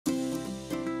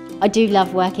I do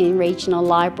love working in regional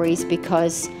libraries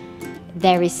because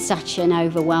there is such an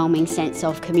overwhelming sense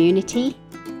of community.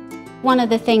 One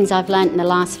of the things I've learnt in the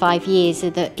last 5 years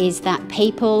is that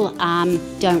people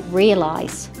don't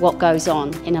realise what goes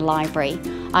on in a library.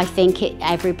 I think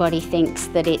everybody thinks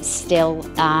that it's still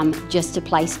just a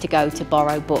place to go to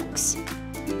borrow books.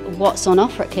 What's on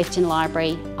offer at Clifton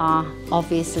Library are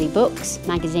obviously books,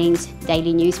 magazines,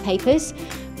 daily newspapers,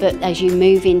 but as you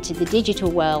move into the digital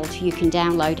world, you can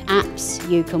download apps,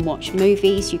 you can watch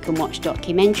movies, you can watch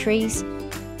documentaries.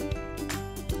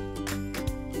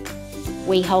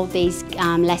 We hold these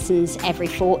lessons every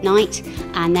fortnight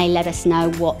and they let us know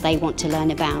what they want to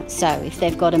learn about. So if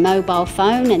they've got a mobile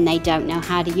phone and they don't know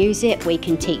how to use it, we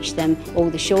can teach them all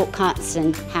the shortcuts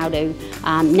and how to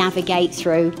navigate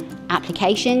through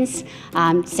applications,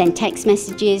 send text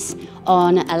messages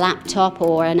on a laptop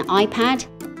or an iPad.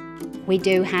 We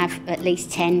do have at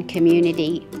least 10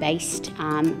 community-based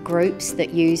groups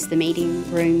that use the meeting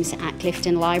rooms at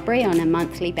Clifton Library on a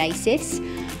monthly basis.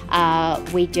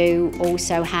 We do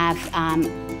also have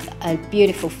a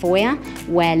beautiful foyer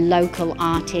where local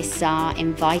artists are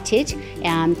invited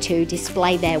to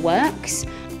display their works.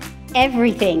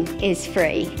 Everything is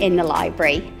free in the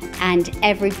library and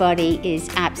everybody is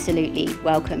absolutely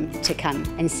welcome to come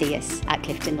and see us at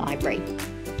Clifton Library.